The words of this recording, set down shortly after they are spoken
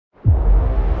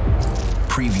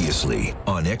Previously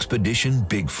on Expedition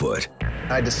Bigfoot.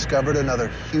 I discovered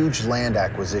another huge land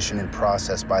acquisition in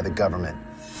process by the government.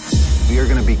 We are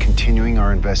going to be continuing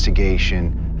our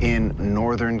investigation in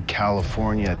Northern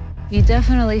California. You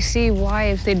definitely see why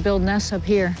if they'd build nests up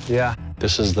here. Yeah,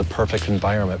 this is the perfect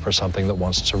environment for something that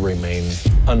wants to remain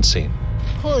unseen.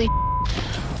 Holy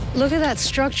look at that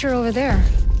structure over there.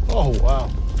 Oh,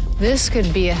 wow. This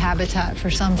could be a habitat for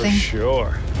something. For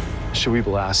sure. Should we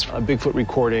blast a Bigfoot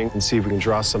recording and see if we can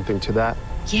draw something to that?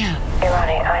 Yeah. Hey,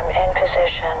 Ronnie, I'm in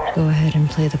position. Go ahead and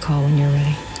play the call when you're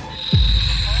ready.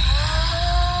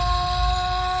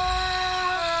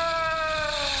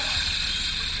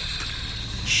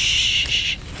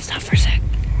 Shh. It's not for a second.